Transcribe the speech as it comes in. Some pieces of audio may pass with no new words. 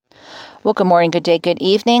Well, good morning, good day, good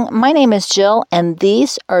evening. My name is Jill, and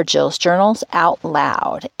these are Jill's Journals Out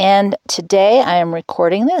Loud. And today I am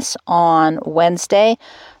recording this on Wednesday,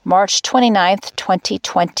 March 29th,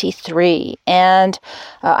 2023. And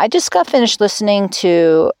I just got finished listening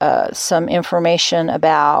to some information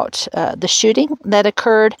about the shooting that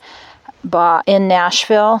occurred in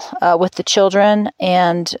Nashville with the children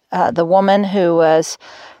and the woman who was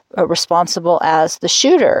responsible as the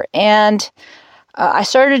shooter. And I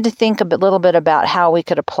started to think little bit about how we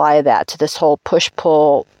could apply that to this whole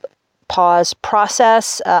push-pull pause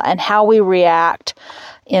process and how we react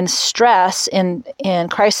in stress, in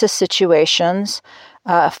crisis situations,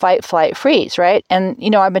 fight, flight, freeze, right? And,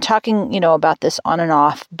 I've been talking, about this on and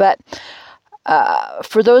off, but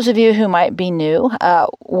for those of you who might be new,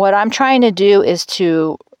 what I'm trying to do is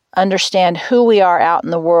to understand who we are out in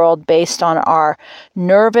the world based on our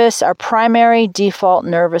primary default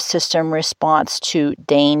nervous system response to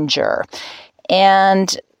danger.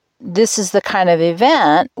 And this is the kind of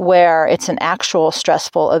event where it's an actual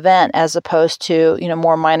stressful event as opposed to,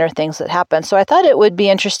 more minor things that happen. So I thought it would be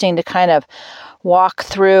interesting to kind of walk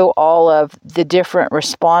through all of the different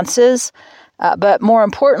responses. But more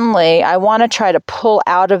importantly, I want to try to pull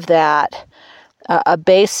out of that a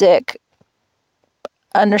basic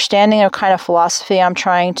understanding of kind of philosophy I'm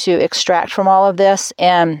trying to extract from all of this.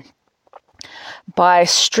 And by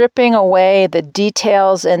stripping away the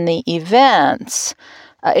details and the events,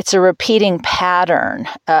 it's a repeating pattern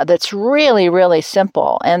that's really, really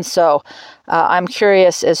simple. And so I'm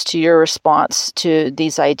curious as to your response to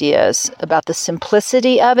these ideas about the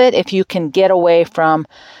simplicity of it, if you can get away from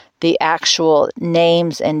the actual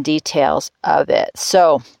names and details of it.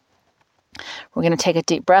 So we're going to take a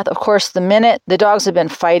deep breath. Of course, the dogs have been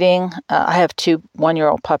fighting. I have 2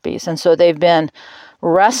 one-year-old puppies, and so they've been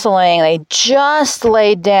wrestling. They just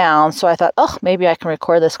laid down, so I thought, maybe I can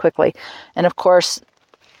record this quickly. And of course,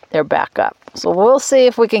 they're back up. So we'll see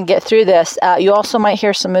if we can get through this. You also might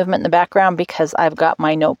hear some movement in the background because I've got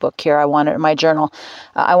my notebook here. My journal.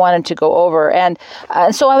 I wanted to go over. And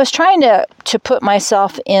so I was trying to put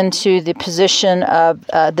myself into the position of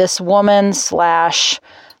this woman /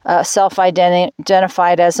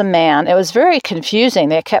 self-identified as a man. It was very confusing.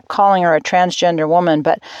 They kept calling her a transgender woman,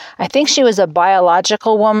 but I think she was a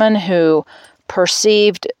biological woman who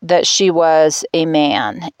perceived that she was a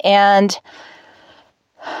man. And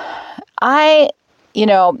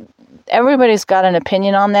everybody's got an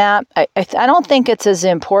opinion on that. I don't think it's as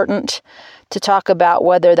important to talk about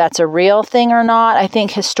whether that's a real thing or not. I think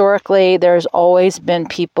historically there's always been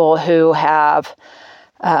people who have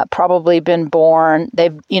probably been born.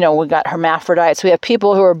 We got hermaphrodites. We have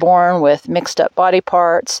people who are born with mixed up body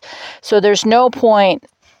parts. So there's no point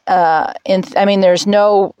there's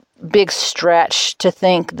no big stretch to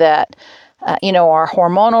think that, our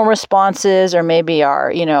hormonal responses or maybe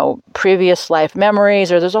our, previous life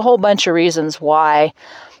memories, or there's a whole bunch of reasons why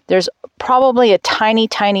there's probably a tiny,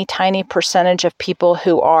 tiny, tiny percentage of people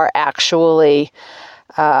who are actually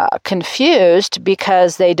confused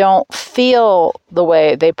because they don't feel the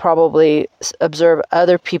way they probably observe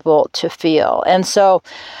other people to feel. And so,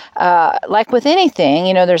 like with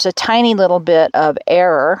anything, there's a tiny little bit of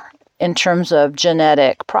error in terms of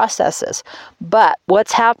genetic processes. But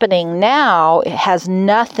what's happening now has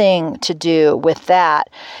nothing to do with that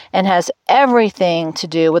and has everything to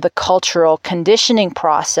do with a cultural conditioning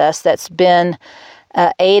process that's been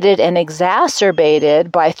aided and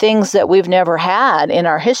exacerbated by things that we've never had in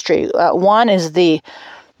our history. One is the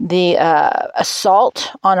assault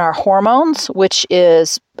on our hormones, which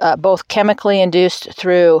is both chemically induced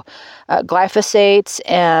through glyphosates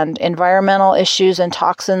and environmental issues and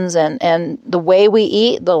toxins and the way we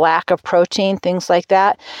eat, the lack of protein, things like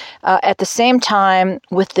that. At the same time,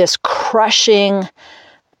 with this crushing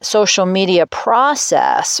social media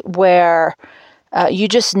process where you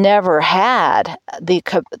just never had the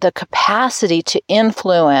capacity to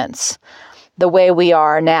influence the way we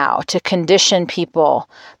are now, to condition people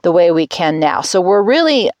the way we can now. So we're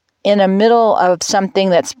really in the middle of something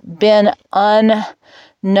that's been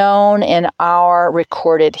unknown in our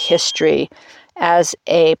recorded history as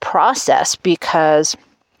a process, because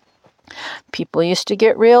people used to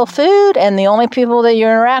get real food, and the only people that you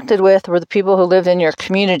interacted with were the people who lived in your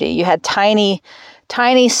community. You had tiny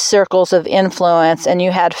circles of influence, and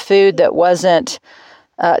you had food that wasn't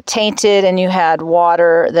tainted, and you had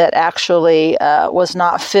water that actually was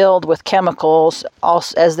not filled with chemicals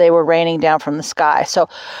as they were raining down from the sky. So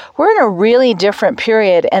we're in a really different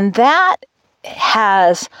period, and that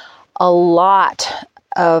has a lot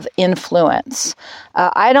of influence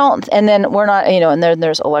I don't, and then we're not, and then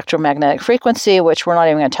there's electromagnetic frequency, which we're not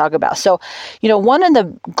even going to talk about. So, one of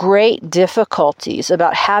the great difficulties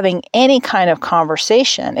about having any kind of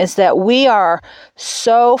conversation is that we are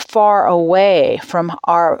so far away from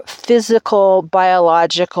our physical,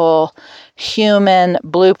 biological, human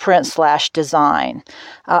blueprint / design.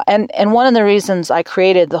 And one of the reasons I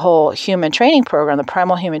created the whole human training program, the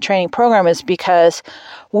Primal Human Training Program, is because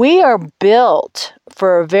we are built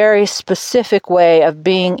for a very specific way of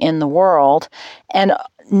being in the world, and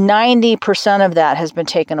 90% of that has been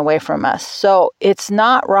taken away from us. So it's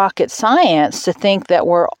not rocket science to think that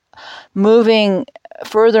we're moving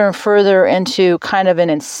further and further into kind of an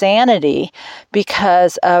insanity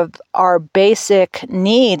because of our basic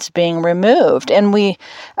needs being removed. And we,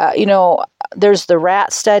 there's the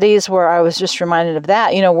rat studies where I was just reminded of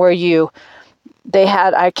that, where they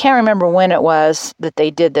had, I can't remember when it was that they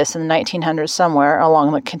did this, in the 1900s somewhere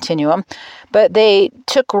along the continuum, but they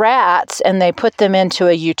took rats and they put them into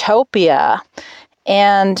a utopia,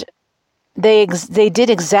 and they did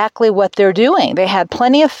exactly what they're doing. They had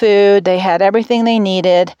plenty of food. They had everything they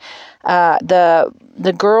needed.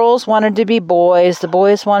 The girls wanted to be boys. The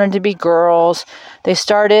boys wanted to be girls. They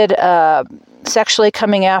started sexually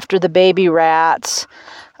coming after the baby rats.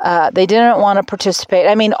 They didn't want to participate.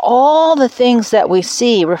 I mean, all the things that we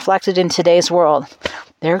see reflected in today's world,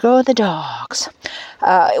 there go the dogs,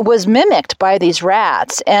 was mimicked by these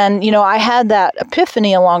rats. And, I had that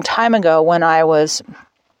epiphany a long time ago when I was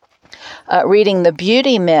reading The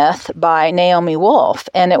Beauty Myth by Naomi Wolf.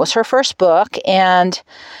 And it was her first book. And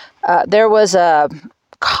there was a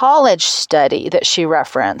college study that she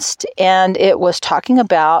referenced, and it was talking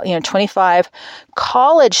about 25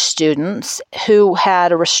 college students who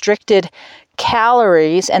had restricted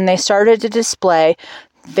calories, and they started to display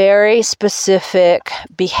very specific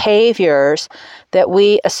behaviors that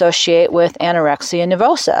we associate with anorexia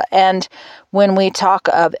nervosa. And when we talk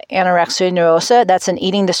of anorexia nervosa, that's an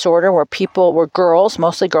eating disorder where girls,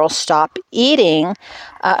 mostly girls, stop eating,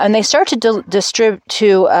 and they start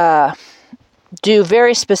to do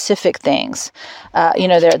very specific things.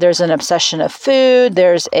 There's an obsession of food.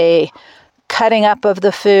 There's a cutting up of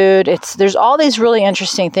the food. There's all these really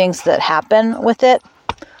interesting things that happen with it.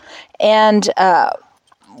 And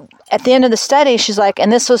at the end of the study, she's like,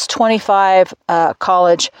 and this was 25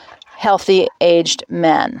 college, healthy aged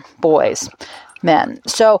men.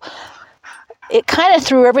 So it kind of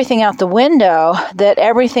threw everything out the window, that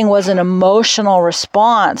everything was an emotional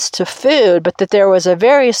response to food, but that there was a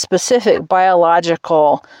very specific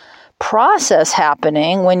biological process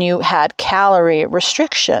happening when you had calorie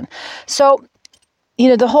restriction. So,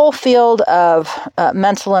 the whole field of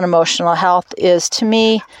mental and emotional health is, to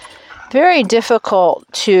me, very difficult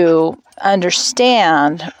to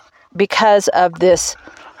understand because of this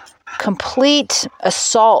complete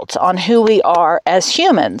assault on who we are as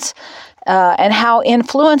humans. And how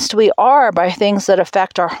influenced we are by things that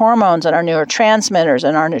affect our hormones and our neurotransmitters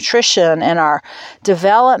and our nutrition and our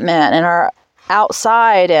development and our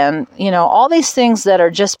outside and, all these things that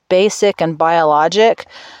are just basic and biologic.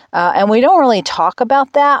 And we don't really talk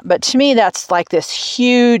about that, but to me, that's like this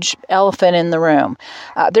huge elephant in the room.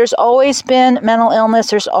 There's always been mental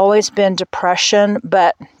illness. There's always been depression,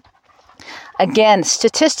 but again,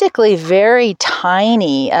 statistically very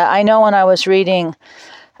tiny. I know when I was reading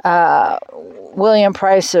Weston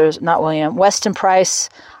Price,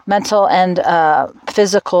 Mental and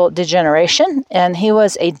Physical Degeneration, and he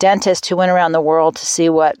was a dentist who went around the world to see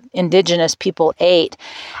what indigenous people ate,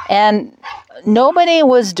 and nobody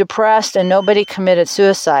was depressed and nobody committed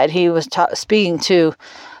suicide. He was speaking to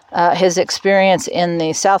his experience in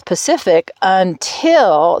the South Pacific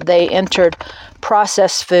until they entered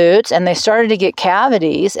processed foods and they started to get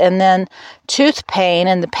cavities, and then tooth pain,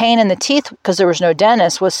 and the pain in the teeth, because there was no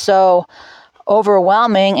dentist, was so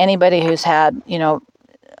overwhelming. Anybody who's had,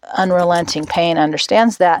 unrelenting pain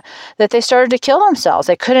understands that they started to kill themselves.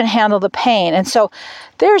 They couldn't handle the pain. And so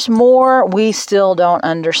there's more we still don't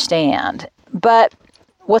understand. But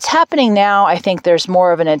what's happening now, I think there's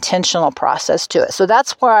more of an intentional process to it. So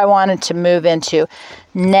that's where I wanted to move into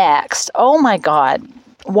next. Oh my God.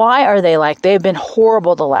 Why are they like? They've been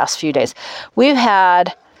horrible the last few days. We've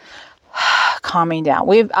had, calming down.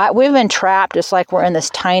 We've been trapped. It's like we're in this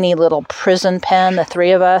tiny little prison pen, the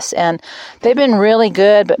three of us, and they've been really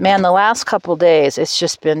good. But man, the last couple days, it's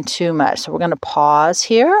just been too much. So we're going to pause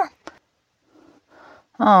here.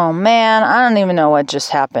 Oh man, I don't even know what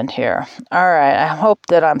just happened here. All right, I hope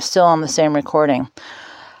that I'm still on the same recording.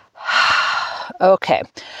 Okay,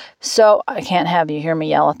 so I can't have you hear me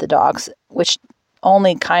yell at the dogs, which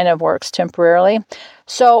only kind of works temporarily.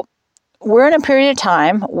 So we're in a period of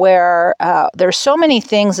time where there's so many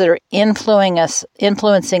things that are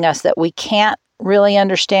influencing us that we can't really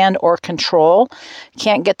understand or control,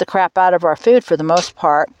 can't get the crap out of our food for the most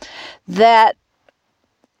part, that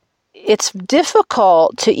it's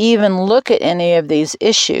difficult to even look at any of these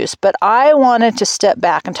issues. But I wanted to step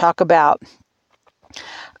back and talk about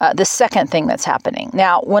the second thing that's happening.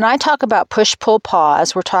 Now, when I talk about push, pull,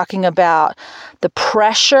 pause, we're talking about the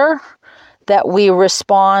pressure that we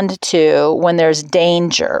respond to when there's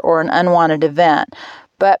danger or an unwanted event.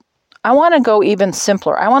 But I want to go even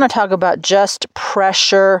simpler. I want to talk about just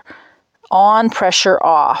pressure on, pressure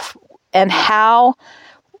off, and how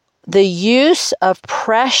the use of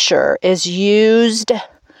pressure is used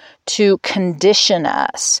to condition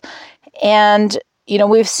us. And,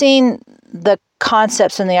 we've seen the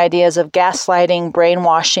concepts and the ideas of gaslighting,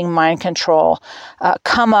 brainwashing, mind control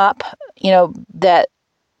come up, that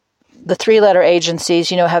the three-letter agencies,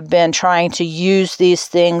 have been trying to use these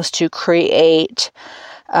things to create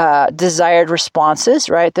desired responses,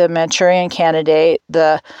 right? The Manchurian Candidate,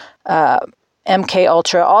 the MK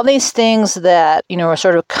Ultra, all these things that, are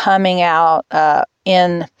sort of coming out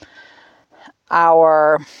in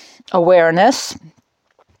our awareness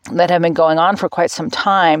that have been going on for quite some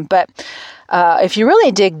time. But if you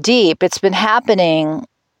really dig deep, it's been happening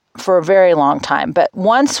for a very long time. But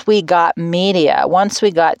once we got media, once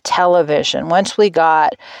we got television, once we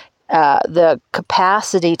got the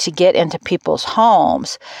capacity to get into people's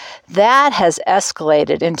homes, that has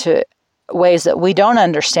escalated into ways that we don't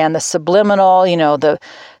understand. The subliminal, the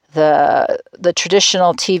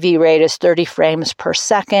traditional TV rate is 30 frames per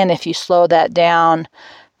second. If you slow that down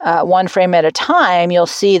one frame at a time, you'll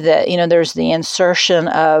see that, there's the insertion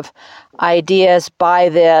of ideas, buy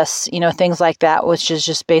this, things like that, which is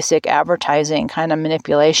just basic advertising kind of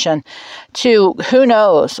manipulation, to who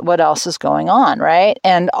knows what else is going on, right?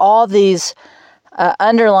 And all these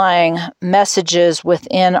underlying messages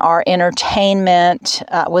within our entertainment,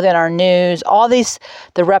 within our news, all these,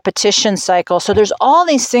 the repetition cycle. So there's all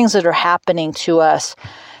these things that are happening to us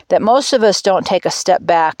that most of us don't take a step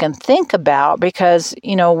back and think about because,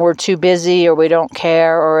 we're too busy or we don't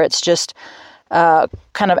care, or it's just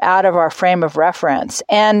kind of out of our frame of reference.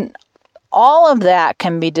 And all of that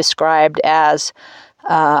can be described as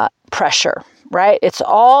pressure, right? It's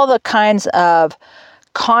all the kinds of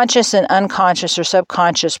conscious and unconscious or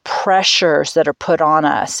subconscious pressures that are put on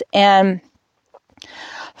us. And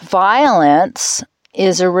violence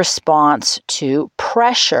is a response to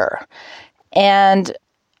pressure. And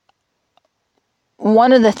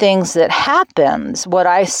one of the things that happens, what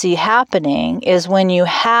I see happening, is when you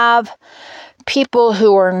have people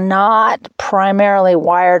who are not primarily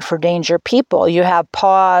wired for danger people, you have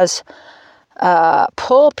pause,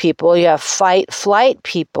 pull people, you have fight, flight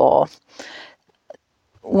people,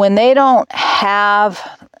 when they don't have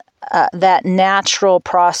that natural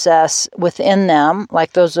process within them,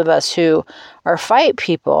 like those of us who are fight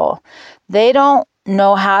people, they don't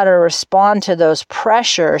know how to respond to those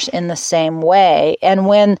pressures in the same way. And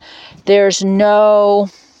when there's no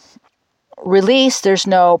release, there's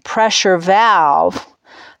no pressure valve,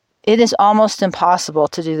 it is almost impossible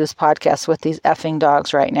to do this podcast with these effing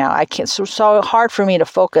dogs right now. It's so hard for me to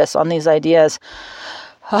focus on these ideas,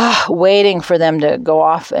 waiting for them to go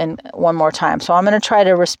off and one more time. So I'm going to try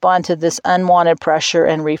to respond to this unwanted pressure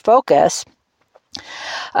and refocus.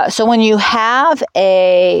 So when you have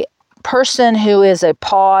a person who is a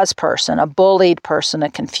pause person, a bullied person, a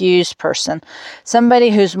confused person, somebody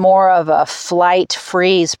who's more of a flight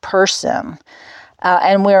freeze person,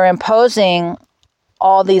 and we're imposing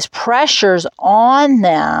all these pressures on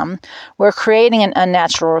them, we're creating an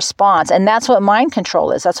unnatural response. And that's what mind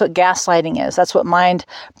control is. That's what gaslighting is. That's what mind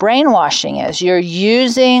brainwashing is. You're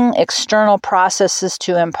using external processes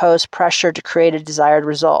to impose pressure to create a desired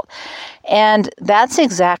result. And that's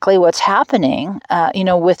exactly what's happening,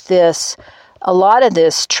 with this, a lot of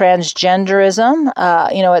this transgenderism.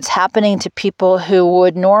 It's happening to people who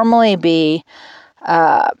would normally be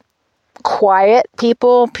quiet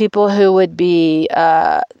people who would be,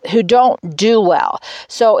 who don't do well.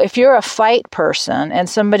 So if you're a fight person and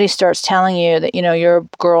somebody starts telling you that, you're a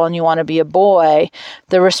girl and you want to be a boy,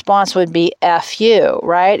 the response would be F you,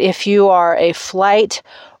 right? If you are a flight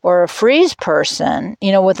or a freeze person,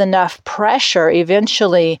 with enough pressure,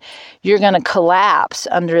 eventually you're going to collapse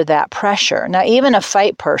under that pressure. Now, even a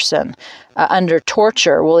fight person under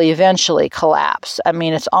torture will eventually collapse. I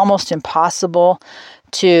mean, it's almost impossible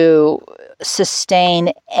to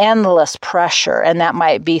sustain endless pressure, and that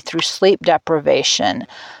might be through sleep deprivation,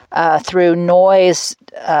 through noise,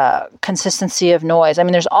 consistency of noise. I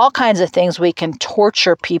mean, there's all kinds of things we can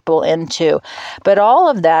torture people into, but all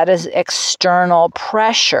of that is external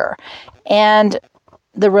pressure. And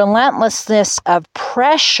the relentlessness of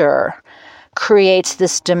pressure creates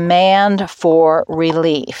this demand for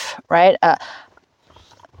relief, right?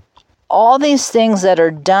 All these things that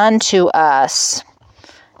are done to us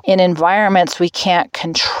in environments we can't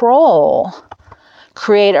control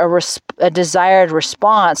create a desired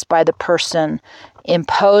response by the person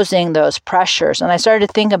imposing those pressures. And I started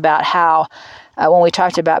to think about how when we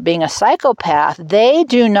talked about being a psychopath, they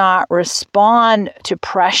do not respond to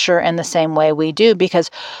pressure in the same way we do, because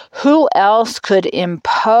who else could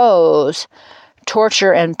impose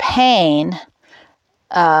torture and pain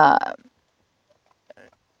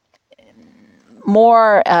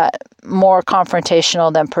more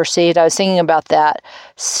confrontational than perceived? I was thinking about that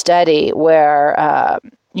study where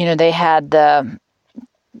they had the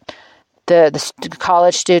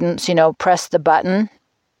college students press the button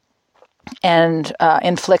and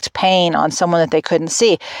inflict pain on someone that they couldn't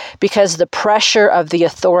see, because the pressure of the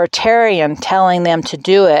authoritarian telling them to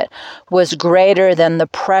do it was greater than the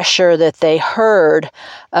pressure that they heard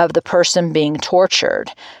of the person being tortured.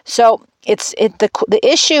 So the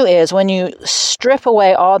issue is, when you strip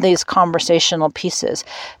away all these conversational pieces,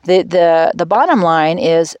 the bottom line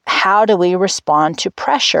is, how do we respond to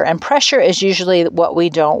pressure? And pressure is usually what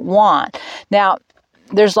we don't want. Now,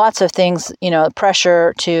 there's lots of things,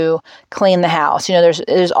 pressure to clean the house.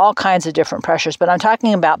 There's all kinds of different pressures, but I'm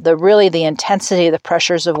talking about the intensity of the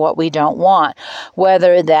pressures of what we don't want,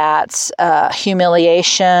 whether that's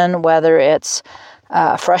humiliation, whether it's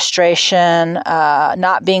frustration,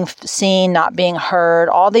 not being seen, not being heard,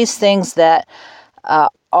 all these things that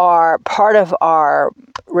are part of our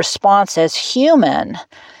response as human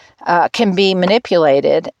can be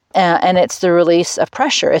manipulated. And it's the release of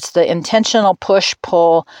pressure. It's the intentional push,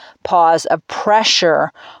 pull, pause of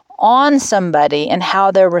pressure on somebody and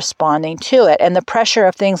how they're responding to it. And the pressure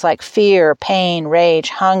of things like fear, pain, rage,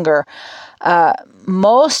 hunger.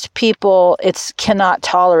 Most people cannot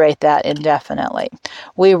tolerate that indefinitely.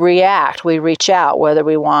 We react, we reach out, whether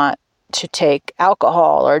we want to take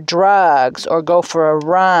alcohol or drugs or go for a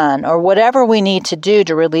run or whatever we need to do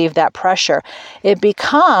to relieve that pressure. It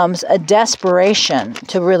becomes a desperation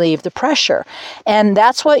to relieve the pressure. And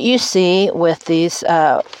that's what you see with these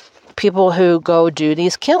people who go do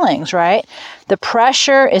these killings, right? The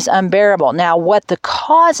pressure is unbearable. Now, what the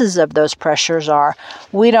causes of those pressures are,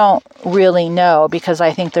 we don't really know, because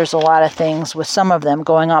I think there's a lot of things with some of them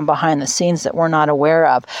going on behind the scenes that we're not aware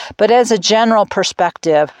of. But as a general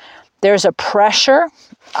perspective, there's a pressure.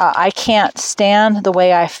 I can't stand the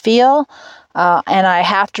way I feel, and I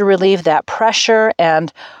have to relieve that pressure.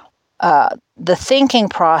 And the thinking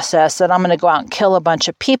process that I'm going to go out and kill a bunch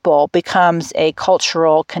of people becomes a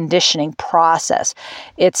cultural conditioning process.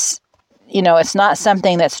 It's not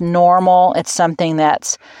something that's normal. It's something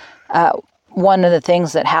that's one of the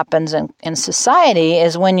things that happens in society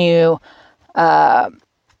is when you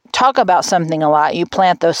talk about something a lot, you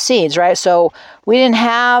plant those seeds, right? So we didn't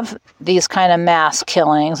have these kind of mass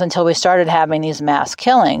killings until we started having these mass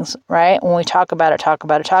killings, right? When we talk about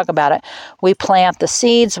it, we plant the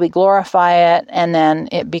seeds, we glorify it, and then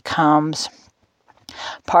it becomes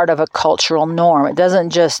part of a cultural norm. It doesn't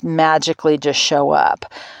just magically just show up.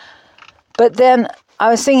 But then I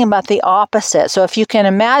was thinking about the opposite. So if you can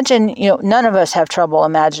imagine, none of us have trouble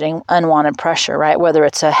imagining unwanted pressure, right? Whether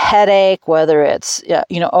it's a headache, whether it's,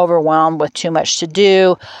 overwhelmed with too much to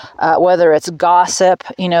do, whether it's gossip,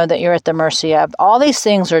 that you're at the mercy of. All these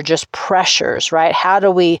things are just pressures, right? How do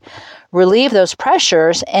we relieve those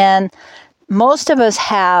pressures? And most of us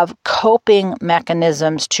have coping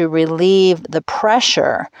mechanisms to relieve the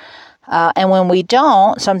pressure. And when we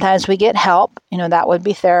don't, sometimes we get help. That would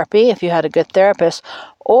be therapy if you had a good therapist.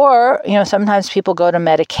 Or, sometimes people go to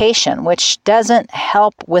medication, which doesn't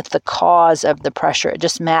help with the cause of the pressure. It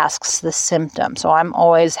just masks the symptom. So I'm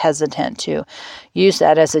always hesitant to use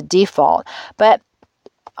that as a default. But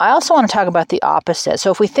I also want to talk about the opposite.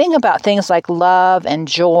 So if we think about things like love and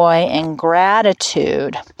joy and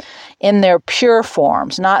gratitude in their pure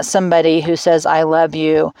forms, not somebody who says, I love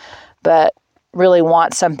you, but really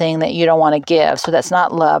want something that you don't want to give. So that's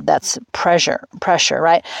not love, that's pressure,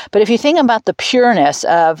 right? But if you think about the pureness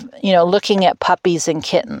of, looking at puppies and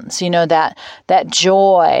kittens, that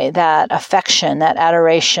joy, that affection, that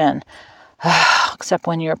adoration, except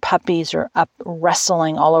when your puppies are up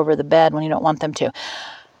wrestling all over the bed when you don't want them to.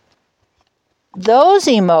 Those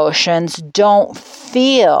emotions don't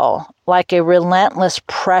feel like a relentless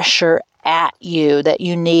pressure at you that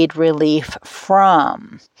you need relief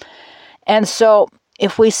from. And so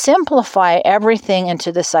if we simplify everything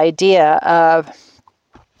into this idea of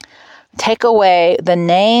take away the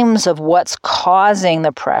names of what's causing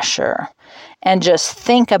the pressure and just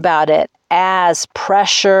think about it as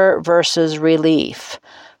pressure versus relief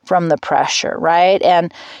from the pressure, right?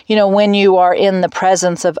 And, when you are in the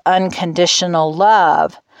presence of unconditional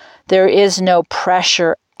love, there is no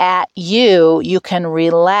pressure at you. You can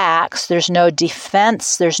relax. There's no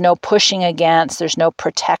defense. There's no pushing against. There's no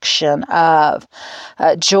protection of.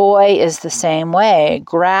 Joy is the same way.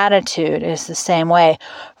 Gratitude is the same way.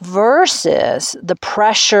 Versus the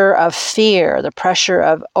pressure of fear, the pressure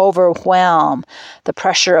of overwhelm, the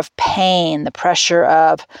pressure of pain, the pressure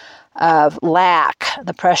of lack,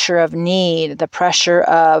 the pressure of need, the pressure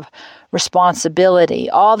of responsibility.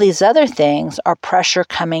 All these other things are pressure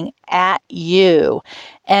coming at you.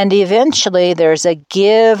 And eventually there's a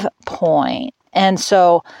give point. And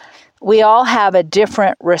so we all have a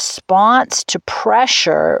different response to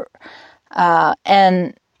pressure.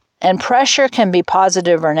 And pressure can be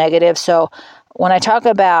positive or negative. So when I talk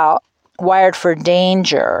about wired for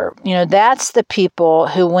danger, that's the people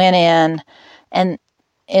who went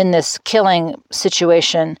in this killing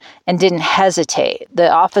situation and didn't hesitate. The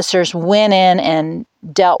officers went in and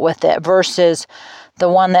dealt with it versus the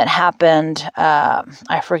one that happened,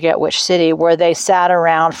 I forget which city, where they sat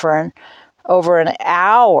around for over an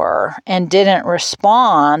hour and didn't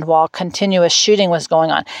respond while continuous shooting was going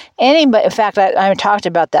on. In fact, I talked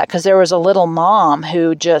about that because there was a little mom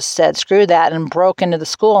who just said, screw that, and broke into the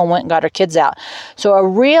school and went and got her kids out. So a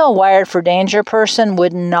real wired for danger person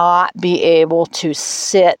would not be able to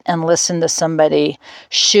sit and listen to somebody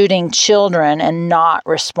shooting children and not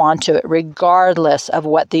respond to it, regardless of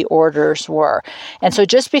what the orders were. And so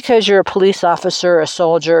just because you're a police officer, a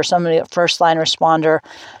soldier, or somebody, a first line responder,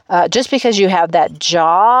 just because you have that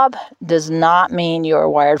job does not mean you're a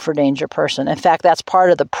wired for danger person. In fact, that's part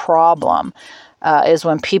of the problem, is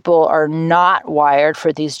when people are not wired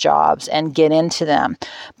for these jobs and get into them.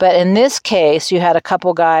 But in this case, you had a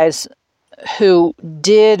couple guys who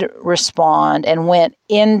did respond and went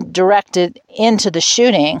directed into the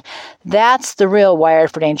shooting. That's the real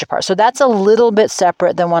wired for danger part. So that's a little bit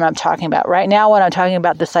separate than what I'm talking about. Right now, when I'm talking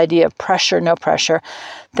about this idea of pressure, no pressure,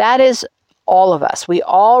 that is all of us. We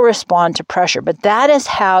all respond to pressure, but that is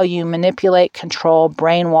how you manipulate, control,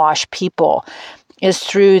 brainwash people, is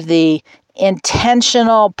through the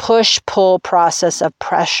intentional push-pull process of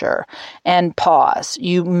pressure and pause.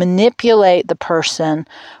 You manipulate the person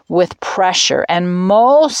with pressure, and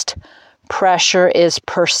most pressure is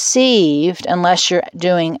perceived unless you're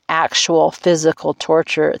doing actual physical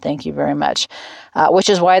torture. Thank you very much. Which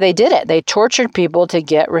is why they did it. They tortured people to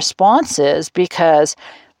get responses, because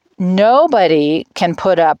nobody can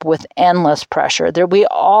put up with endless pressure. We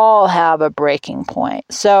all have a breaking point.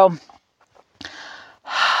 So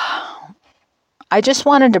I just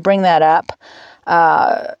wanted to bring that up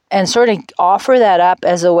and sort of offer that up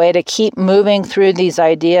as a way to keep moving through these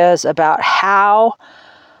ideas about how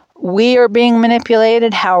we are being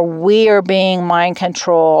manipulated, how we are being mind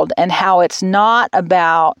controlled, and how it's not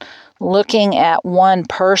about looking at one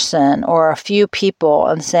person or a few people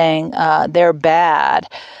and saying they're bad.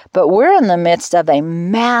 But we're in the midst of a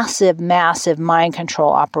massive, massive mind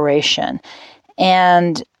control operation.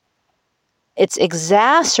 And it's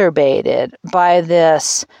exacerbated by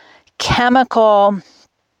this chemical,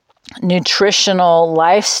 nutritional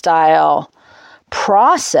lifestyle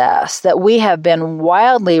process that we have been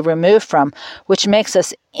wildly removed from, which makes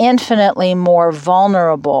us infinitely more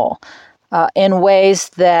vulnerable in ways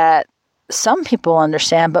that some people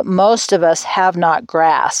understand, but most of us have not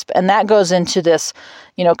grasped. And that goes into this,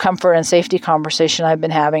 comfort and safety conversation I've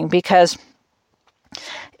been having, because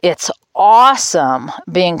it's awesome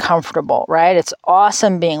being comfortable, right? It's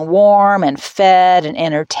awesome being warm and fed and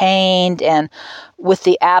entertained and with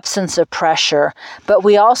the absence of pressure. But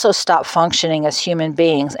we also stop functioning as human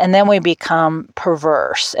beings, and then we become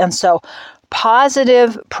perverse. And so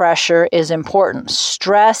positive pressure is important.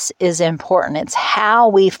 Stress is important. It's how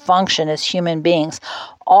we function as human beings.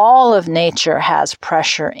 All of nature has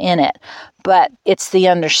pressure in it, but it's the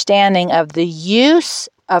understanding of the use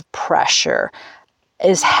of pressure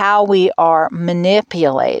is how we are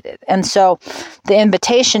manipulated. And so the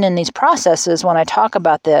invitation in these processes, when I talk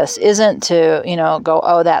about this, isn't to, go,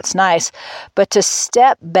 oh, that's nice, but to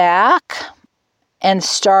step back and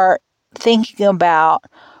start thinking about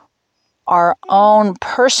our own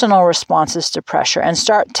personal responses to pressure and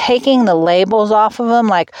start taking the labels off of them.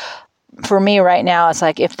 Like for me right now, it's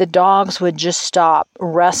like if the dogs would just stop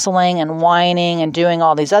wrestling and whining and doing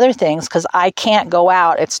all these other things, because I can't go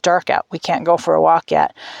out. It's dark out. We can't go for a walk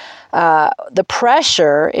yet. The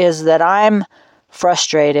pressure is that I'm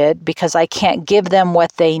frustrated because I can't give them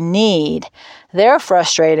what they need. They're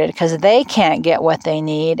frustrated because they can't get what they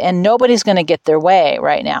need, and nobody's going to get their way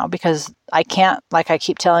right now because I can't, like I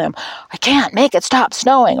keep telling them, I can't make it stop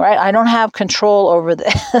snowing, right? I don't have control over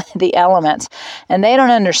the elements, and they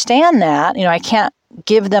don't understand that. I can't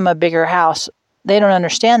give them a bigger house. They don't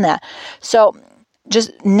understand that. So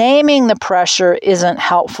just naming the pressure isn't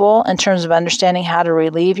helpful in terms of understanding how to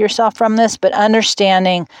relieve yourself from this, but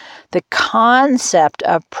understanding the concept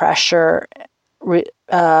of pressure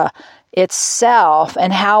itself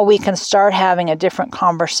and how we can start having a different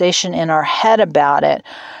conversation in our head about it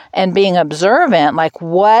and being observant, like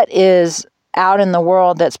what is out in the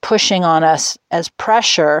world that's pushing on us as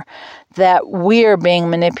pressure that we're being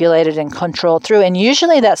manipulated and controlled through. And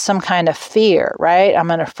usually that's some kind of fear, right?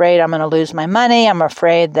 I'm afraid I'm going to lose my money. I'm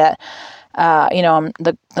afraid that,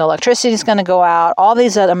 the electricity is going to go out. All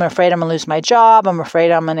these other, I'm afraid I'm going to lose my job. I'm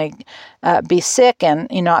afraid I'm going to be sick and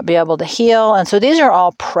not be able to heal. And so these are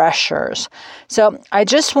all pressures. So I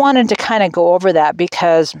just wanted to kind of go over that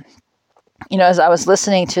because, as I was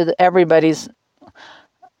listening to everybody's,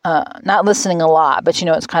 not listening a lot, but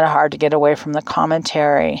it's kind of hard to get away from the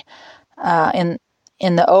commentary in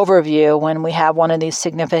the overview when we have one of these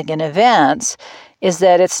significant events, is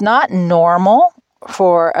that it's not normal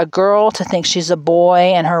for a girl to think she's a boy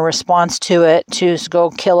and her response to it to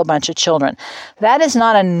go kill a bunch of children. That is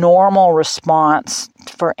not a normal response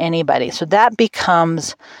for anybody. So that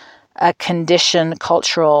becomes a conditioned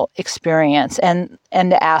cultural experience. And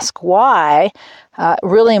to ask why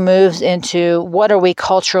really moves into what are we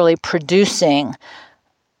culturally producing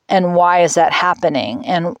and why is that happening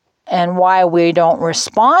and why we don't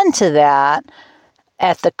respond to that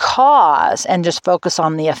at the cause and just focus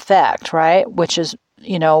on the effect, right? Which is,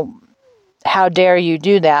 how dare you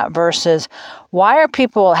do that versus why are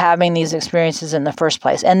people having these experiences in the first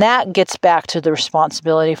place? And that gets back to the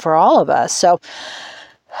responsibility for all of us. So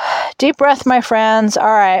deep breath, my friends. All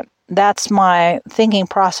right. That's my thinking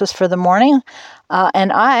process for the morning.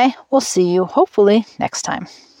 And I will see you hopefully next time.